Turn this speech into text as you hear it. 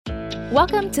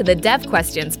Welcome to the Dev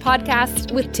Questions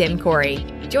podcast with Tim Corey.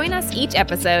 Join us each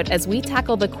episode as we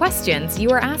tackle the questions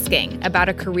you are asking about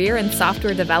a career in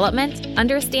software development,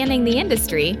 understanding the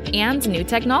industry, and new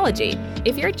technology.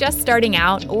 If you're just starting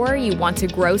out or you want to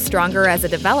grow stronger as a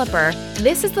developer,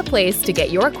 this is the place to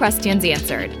get your questions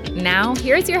answered. Now,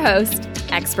 here's your host,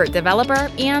 expert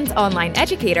developer and online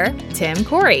educator, Tim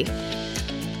Corey.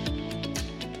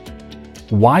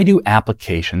 Why do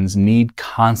applications need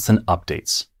constant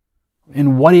updates?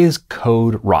 And what is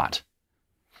code rot?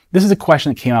 This is a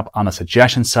question that came up on the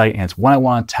suggestion site, and it's one I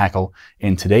want to tackle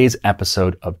in today's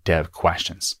episode of Dev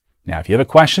Questions. Now, if you have a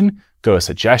question, go to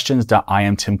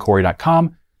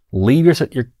suggestions.imtimcorey.com, leave your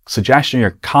suggestion,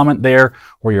 your comment there,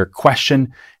 or your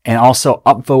question, and also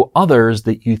upvote others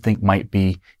that you think might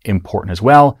be important as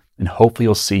well, and hopefully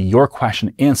you'll see your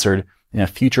question answered in a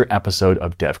future episode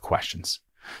of Dev Questions.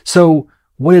 So,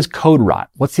 what is code rot?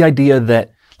 What's the idea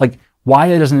that,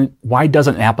 why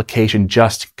doesn't an application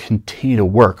just continue to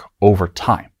work over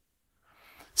time?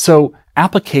 So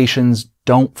applications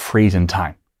don't freeze in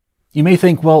time. You may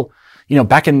think,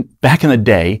 back in the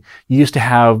day, you used to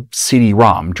have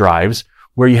CD-ROM drives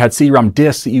where you had CD-ROM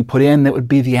disks that you put in that would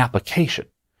be the application.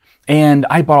 And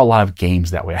I bought a lot of games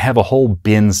that way. I have a whole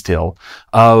bin still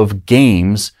of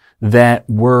games that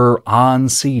were on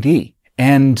CD.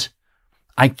 And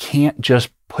I can't just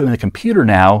put them in the computer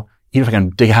now. Even if I can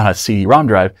dig out a CD-ROM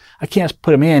drive, I can't just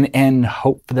put them in and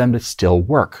hope for them to still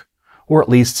work. Or at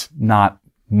least not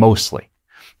mostly.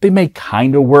 They may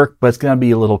kind of work, but it's going to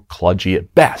be a little kludgy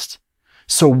at best.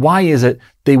 So why is it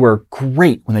they were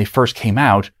great when they first came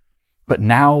out, but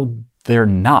now they're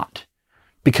not?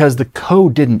 Because the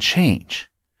code didn't change.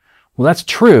 Well, that's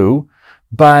true,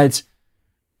 but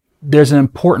there's an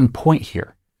important point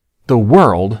here. The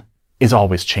world is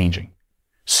always changing.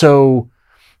 So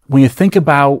when you think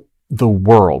about the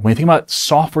world, when you think about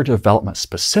software development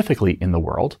specifically in the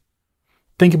world,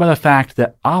 think about the fact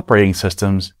that operating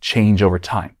systems change over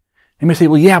time. And you may say,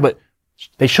 well, yeah, but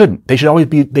they shouldn't. They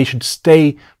should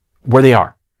stay where they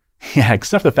are. Yeah,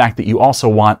 except the fact that you also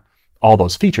want all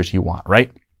those features you want,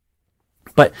 right?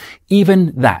 But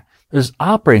even that, there's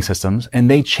operating systems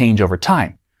and they change over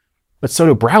time. But so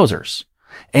do browsers.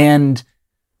 And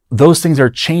those things are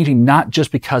changing not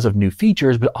just because of new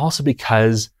features, but also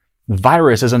because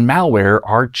viruses and malware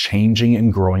are changing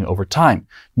and growing over time.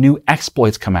 New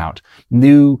exploits come out.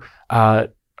 New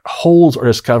holes are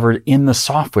discovered in the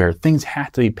software. Things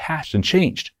have to be patched and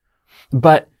changed.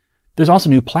 But there's also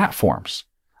new platforms.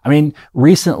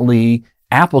 Recently,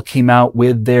 Apple came out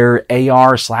with their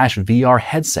AR/VR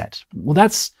headset. Well,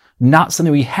 that's not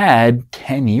something we had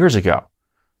 10 years ago.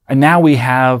 And now we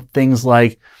have things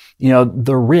like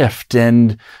the Rift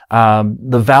and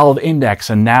the Valve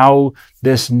Index, and now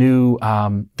this new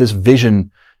this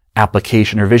Vision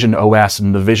application or Vision OS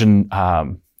and the Vision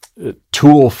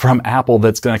tool from Apple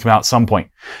that's going to come out at some point.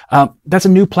 That's a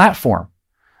new platform.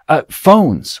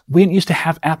 Phones. We didn't used to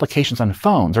have applications on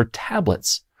phones or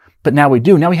tablets, but now we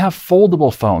do. Now we have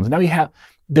foldable phones. Now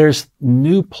there's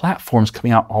new platforms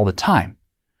coming out all the time.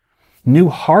 New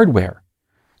hardware.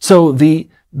 So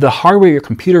the hardware your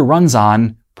computer runs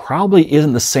on probably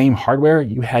isn't the same hardware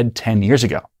you had 10 years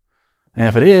ago. And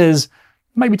if it is, it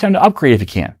might be time to upgrade if you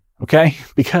can, okay?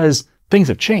 Because things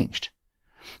have changed.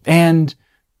 And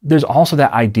there's also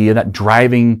that idea, that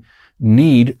driving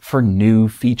need for new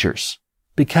features.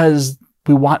 Because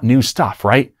we want new stuff,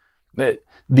 right?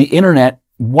 The internet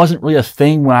wasn't really a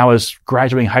thing when I was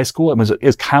graduating high school. It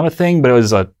was kind of a thing, but it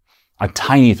was a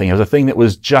tiny thing. It was a thing that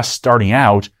was just starting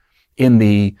out in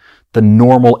the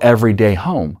normal everyday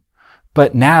home.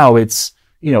 But now it's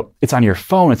on your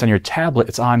phone, it's on your tablet,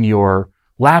 it's on your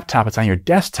laptop, it's on your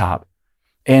desktop.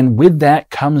 And with that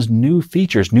comes new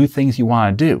features, new things you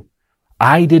want to do.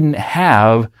 I didn't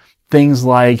have things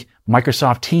like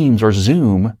Microsoft Teams or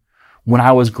Zoom when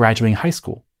I was graduating high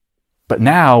school. But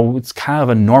now it's kind of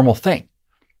a normal thing.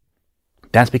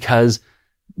 That's because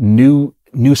new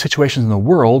situations in the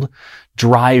world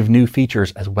drive new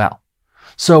features as well.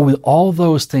 So with all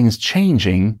those things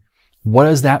changing, what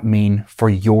does that mean for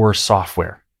your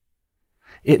software?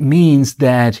 It means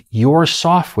that your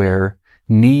software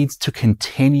needs to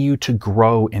continue to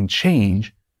grow and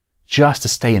change just to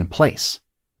stay in place.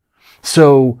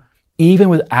 So even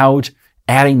without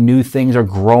adding new things or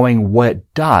growing what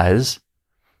it does,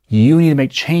 you need to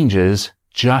make changes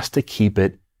just to keep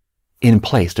it in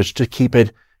place, just to keep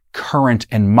it current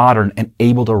and modern and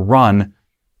able to run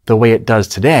the way it does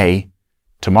today,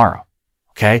 tomorrow.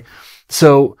 Okay?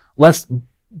 So let's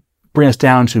bring us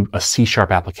down to a C#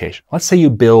 application. Let's say you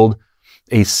build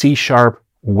a C#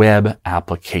 web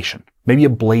application, maybe a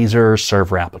Blazor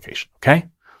server application. Okay?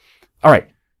 All right.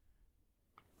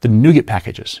 The NuGet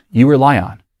packages you rely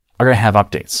on are going to have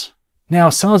updates. Now,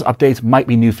 some of those updates might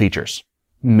be new features.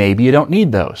 Maybe you don't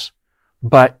need those,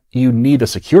 but you need the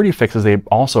security fixes they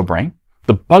also bring,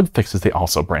 the bug fixes they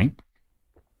also bring.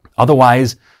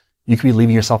 Otherwise, you could be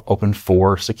leaving yourself open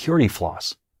for security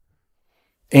flaws.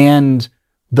 And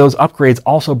those upgrades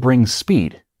also bring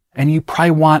speed, and you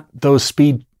probably want those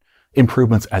speed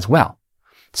improvements as well.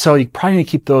 So you probably need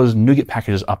to keep those NuGet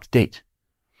packages up to date.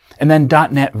 And then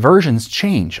 .NET versions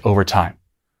change over time.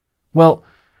 Well,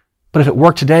 but if it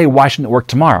worked today, why shouldn't it work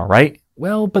tomorrow, right?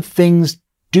 Well, but things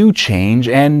do change,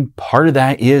 and part of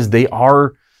that is they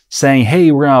are saying,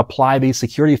 hey, we're going to apply these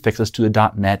security fixes to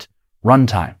the .NET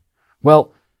runtime.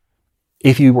 Well,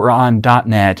 if you were on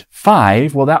 .NET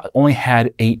 5, well, that only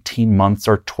had 18 months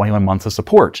or 21 months of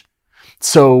support.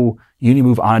 So you need to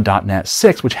move on to .NET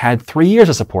 6, which had 3 years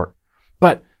of support.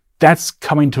 But that's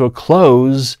coming to a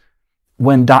close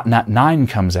when .NET 9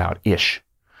 comes out-ish.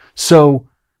 So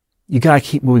you got to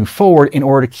keep moving forward in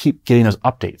order to keep getting those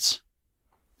updates.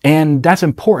 And that's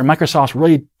important. Microsoft's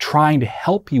really trying to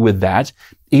help you with that,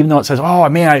 even though it says, oh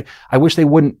man, I wish they'd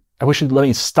let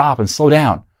me stop and slow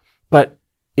down. But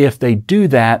if they do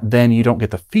that, then you don't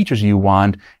get the features you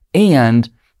want, and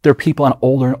there are people on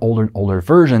older and older and older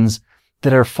versions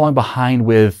that are falling behind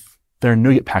with their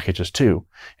NuGet packages too,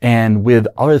 and with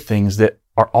other things that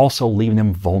are also leaving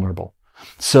them vulnerable.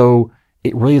 So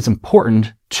it really is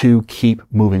important to keep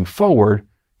moving forward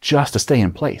just to stay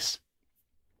in place.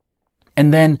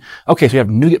 And then, okay, so we have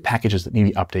NuGet packages that need to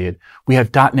be updated. We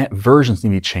have .NET versions that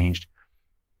need to be changed.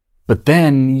 But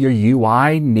then your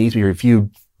UI needs to be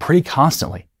reviewed pretty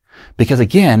constantly. Because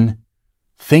again,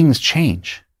 things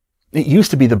change. It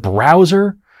used to be the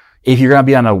browser. If you're going to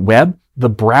be on a web, the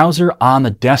browser on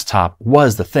the desktop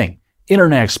was the thing.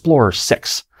 Internet Explorer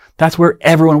 6. That's where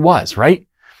everyone was, right?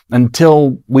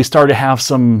 Until we started to have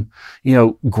some,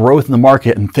 growth in the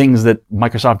market and things that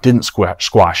Microsoft didn't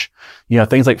squash.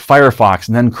 Things like Firefox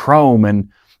and then Chrome, and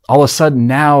all of a sudden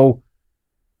now,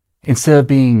 instead of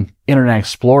being Internet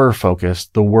Explorer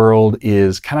focused, the world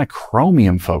is kind of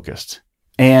Chromium focused.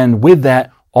 And with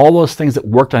that, all those things that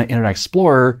worked on Internet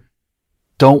Explorer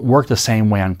don't work the same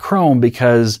way on Chrome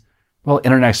because, well,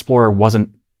 Internet Explorer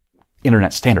wasn't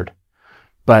Internet standard.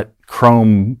 But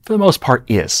Chrome, for the most part,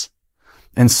 is.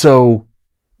 And so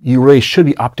you really should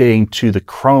be updating to the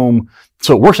Chrome.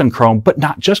 So it works on Chrome, but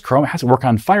not just Chrome. It has to work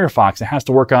on Firefox. It has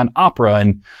to work on Opera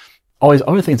and all these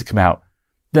other things that come out.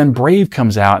 Then Brave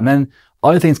comes out, and then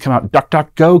other things come out.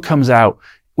 DuckDuckGo comes out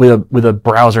with a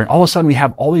browser. And all of a sudden we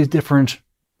have all these different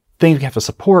things we have to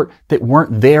support that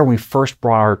weren't there when we first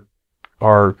brought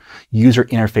our user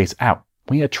interface out.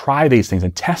 We need to try these things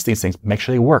and test these things, make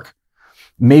sure they work.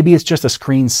 Maybe it's just the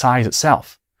screen size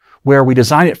itself, where we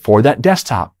design it for that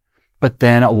desktop, but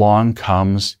then along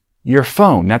comes your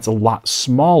phone. That's a lot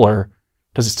smaller.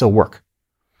 Does it still work?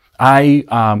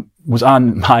 I was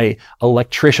on my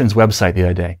electrician's website the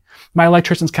other day. My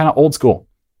electrician's kind of old school.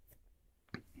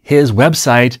 His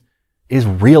website is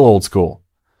real old school.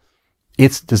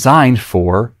 It's designed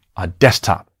for a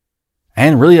desktop,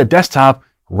 and really a desktop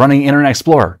running Internet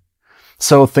Explorer.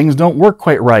 So things don't work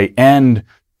quite right, and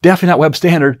definitely not web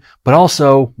standard, but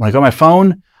also when I go on my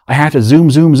phone, I have to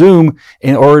zoom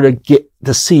in order to get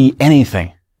to see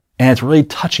anything. And it's really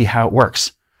touchy how it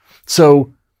works.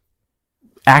 So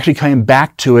actually coming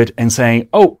back to it and saying,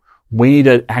 oh, we need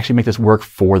to actually make this work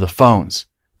for the phones.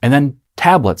 And then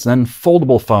tablets, and then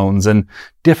foldable phones, and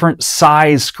different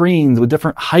size screens with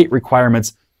different height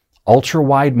requirements, ultra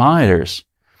wide monitors.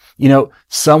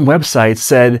 Some websites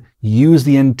said use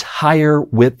the entire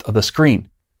width of the screen.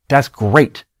 That's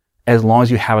great, as long as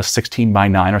you have a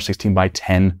 16:9 or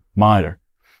 16:10 monitor.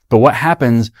 But what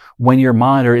happens when your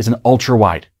monitor is an ultra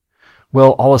wide?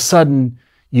 Well, all of a sudden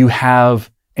you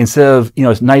have, instead of,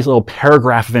 this nice little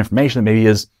paragraph of information that maybe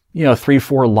is,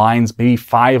 3-4 lines, maybe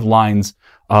 5 lines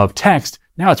of text,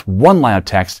 now it's 1 line of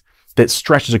text that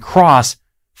stretches across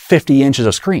 50 inches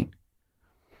of screen.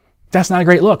 That's not a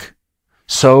great look.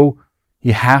 So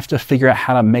you have to figure out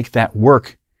how to make that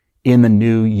work in the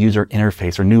new user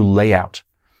interface or new layout.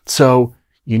 So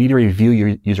you need to review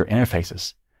your user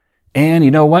interfaces. And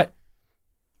you know what?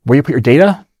 Where you put your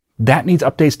data, that needs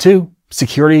updates too.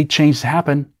 Security changes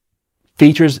happen.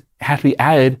 Features have to be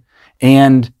added,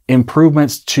 and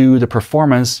improvements to the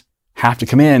performance have to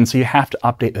come in. So you have to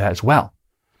update that as well.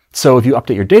 So if you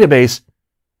update your database,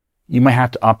 you might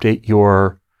have to update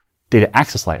your data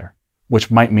access layer, which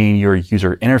might mean your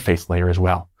user interface layer as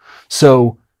well.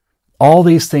 So all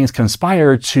these things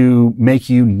conspire to make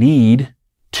you need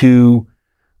to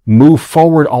move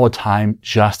forward all the time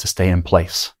just to stay in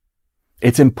place.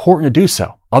 It's important to do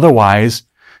so. Otherwise,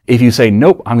 if you say,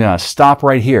 nope, I'm going to stop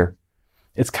right here,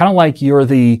 it's kind of like you're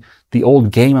the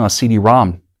old game on a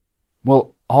CD-ROM.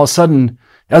 Well, all of a sudden,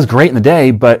 that was great in the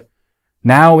day, but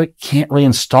now it can't really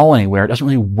install anywhere. It doesn't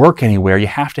really work anywhere. You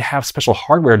have to have special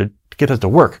hardware to get this to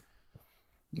work.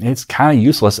 It's kind of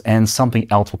useless and something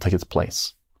else will take its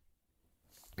place.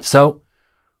 So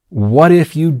what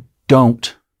if you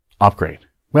don't upgrade?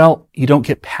 Well, you don't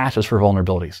get patches for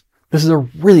vulnerabilities. This is a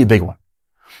really big one.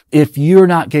 If you're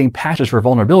not getting patches for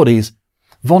vulnerabilities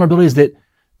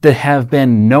that have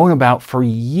been known about for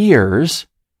years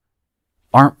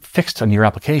aren't fixed on your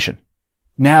application.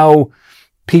 Now,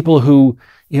 people who,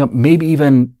 maybe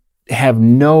even have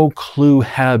no clue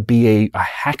how to be a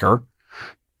hacker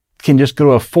can just go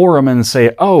to a forum and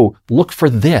say, oh, look for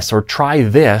this or try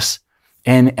this,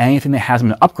 and anything that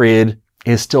hasn't been upgraded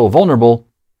is still vulnerable.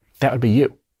 That would be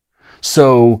you.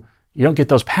 So you don't get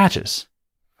those patches.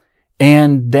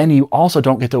 And then you also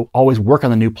don't get to always work on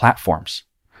the new platforms.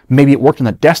 Maybe it worked on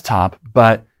the desktop,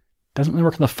 but it doesn't really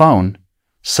work on the phone.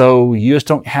 So you just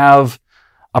don't have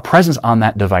a presence on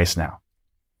that device now.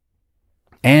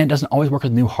 And it doesn't always work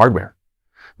with new hardware.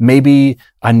 Maybe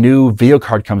a new video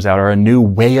card comes out or a new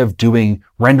way of doing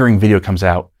rendering video comes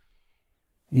out.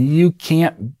 You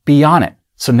can't be on it.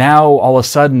 So now all of a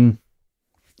sudden,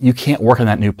 you can't work on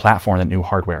that new platform, that new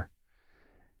hardware.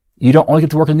 You don't only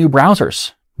get to work on new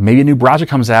browsers. Maybe a new browser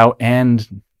comes out and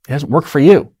it doesn't work for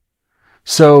you.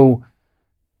 So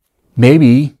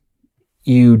maybe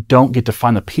you don't get to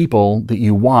find the people that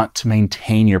you want to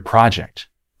maintain your project.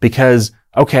 Because,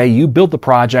 okay, you built the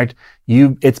project,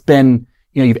 you've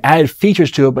added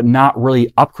features to it, but not really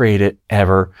upgraded it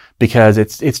ever because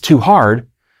it's too hard.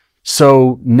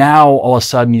 So now all of a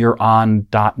sudden you're on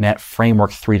 .NET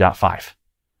Framework 3.5.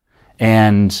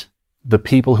 And the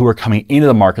people who are coming into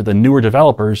the market, the newer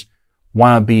developers,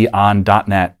 want to be on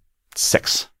 .NET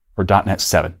 6 or .NET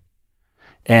 7.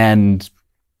 And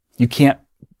you can't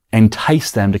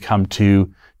entice them to come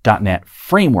to .NET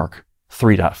Framework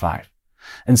 3.5.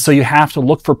 And so you have to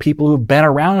look for people who've been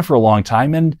around for a long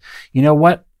time. And you know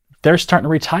what? They're starting to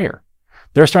retire.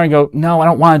 They're starting to go, no, I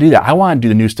don't want to do that. I want to do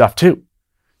the new stuff too.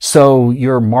 So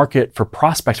your market for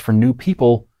prospects for new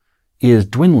people is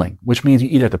dwindling, which means you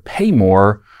either have to pay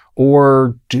more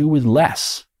or do with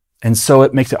less. And so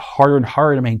it makes it harder and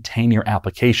harder to maintain your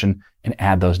application and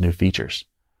add those new features.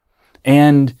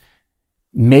 And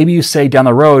maybe you say down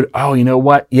the road, oh, you know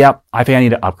what? Yep, I think I need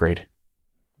to upgrade. It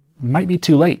might be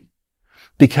too late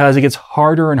because it gets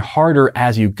harder and harder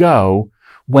as you go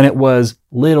when it was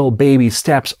little baby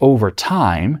steps over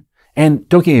time. And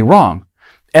don't get me wrong,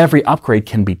 every upgrade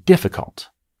can be difficult.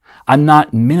 I'm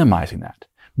not minimizing that,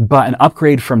 but an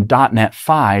upgrade from .NET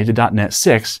 5 to .NET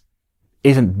 6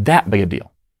 isn't that big a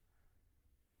deal.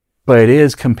 But it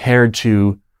is compared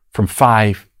to from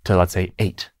 5 to, let's say,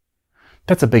 8.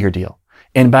 That's a bigger deal.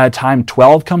 And by the time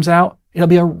 12 comes out, it'll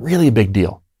be a really big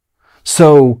deal.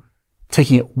 So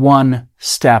taking it one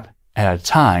step at a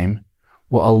time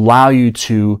will allow you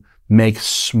to make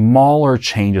smaller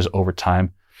changes over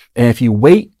time. And if you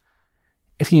wait,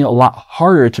 it's going to be a lot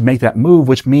harder to make that move,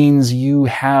 which means you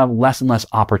have less and less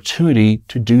opportunity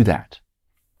to do that.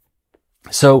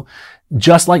 So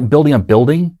just like building a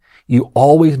building, you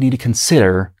always need to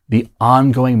consider the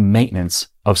ongoing maintenance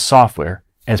of software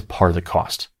as part of the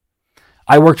cost.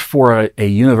 I worked for a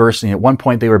university. At one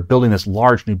point, they were building this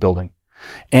large new building,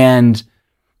 and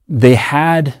they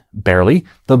had barely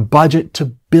the budget to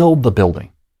build the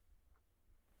building,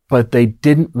 but they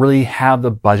didn't really have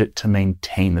the budget to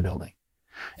maintain the building.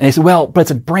 And they said, well, but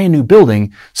it's a brand new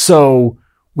building, so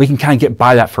we can kind of get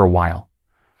by that for a while.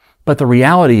 But the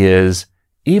reality is,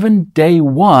 even day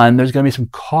one, there's going to be some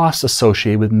costs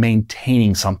associated with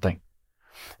maintaining something.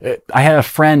 I had a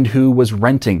friend who was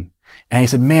renting, and he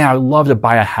said, man, I would love to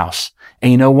buy a house.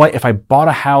 And you know what? If I bought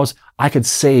a house, I could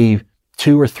save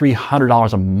 $200 or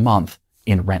 $300 a month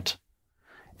in rent.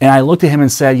 And I looked at him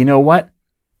and said, you know what?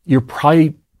 You're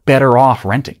probably better off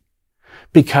renting,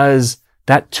 because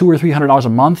that $200 or $300 a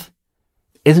month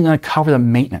isn't going to cover the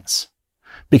maintenance.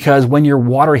 Because when your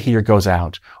water heater goes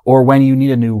out, or when you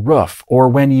need a new roof, or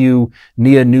when you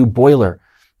need a new boiler,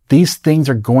 these things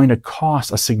are going to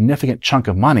cost a significant chunk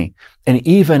of money. And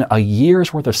even a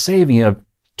year's worth of saving of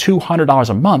 $200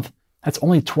 a month, that's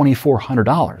only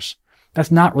 $2,400.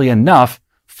 That's not really enough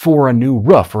for a new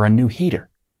roof or a new heater.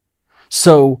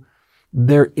 So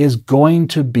there is going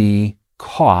to be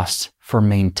costs for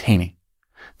maintaining.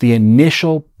 The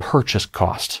initial purchase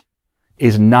cost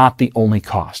is not the only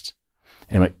cost.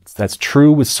 And that's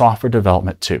true with software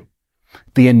development too.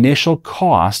 The initial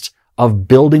cost of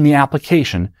building the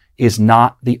application is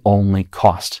not the only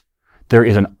cost. there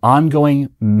is an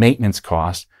ongoing maintenance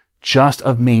cost just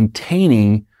of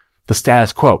maintaining the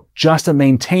status quo, just of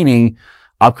maintaining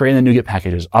upgrading the NuGet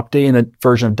packages, updating the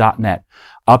version of .NET,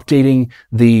 updating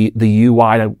the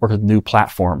UI to work with new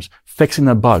platforms, fixing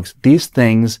the bugs. These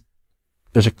things,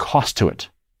 there's a cost to it.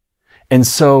 And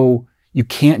so you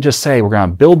can't just say, we're going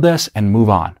to build this and move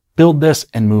on. Build this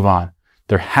and move on.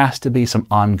 There has to be some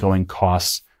ongoing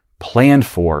costs planned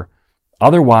for.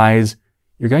 Otherwise,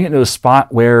 you're going to get into a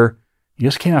spot where you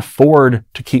just can't afford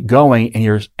to keep going and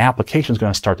your application is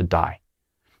going to start to die.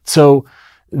 So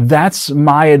that's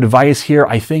my advice here.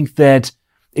 I think that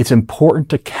it's important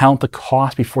to count the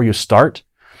cost before you start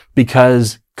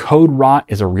because code rot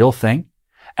is a real thing.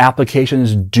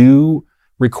 Applications do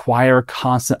require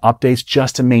constant updates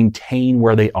just to maintain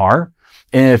where they are.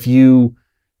 And if you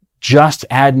just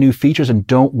add new features and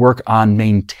don't work on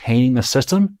maintaining the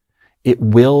system, it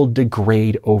will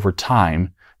degrade over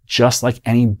time, just like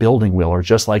any building will, or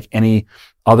just like any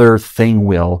other thing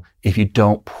will if you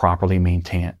don't properly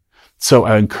maintain it. So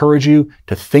I encourage you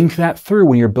to think that through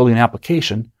when you're building an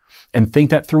application and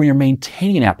think that through when you're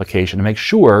maintaining an application to make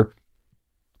sure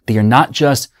that you're not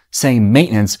just saying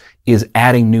maintenance is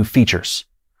adding new features,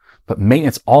 but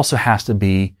maintenance also has to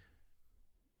be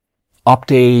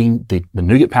updating the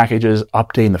NuGet packages,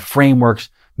 updating the frameworks,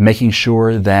 making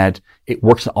sure that it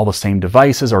works on all the same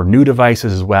devices or new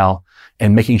devices as well,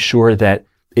 and making sure that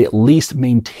it at least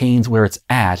maintains where it's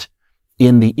at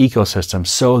in the ecosystem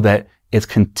so that it's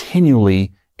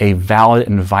continually a valid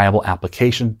and viable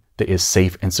application that is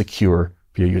safe and secure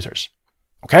for your users.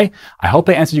 Okay? I hope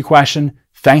that answered your question.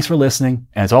 Thanks for listening.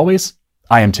 And as always,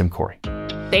 I am Tim Corey.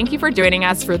 Thank you for joining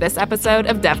us for this episode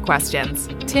of Dev Questions.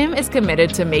 Tim is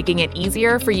committed to making it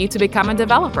easier for you to become a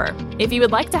developer. If you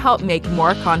would like to help make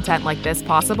more content like this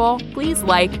possible, please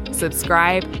like,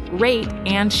 subscribe, rate,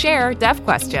 and share Dev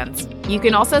Questions. You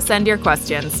can also send your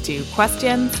questions to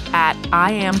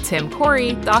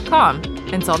questions@IamTimCorey.com.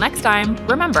 Until next time,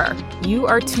 remember, you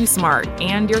are too smart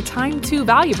and your time too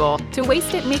valuable to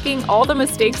waste it making all the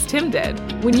mistakes Tim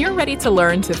did. When you're ready to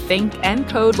learn to think and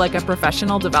code like a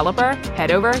professional developer,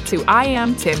 head over to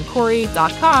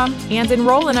IamTimCorey.com and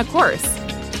enroll in a course.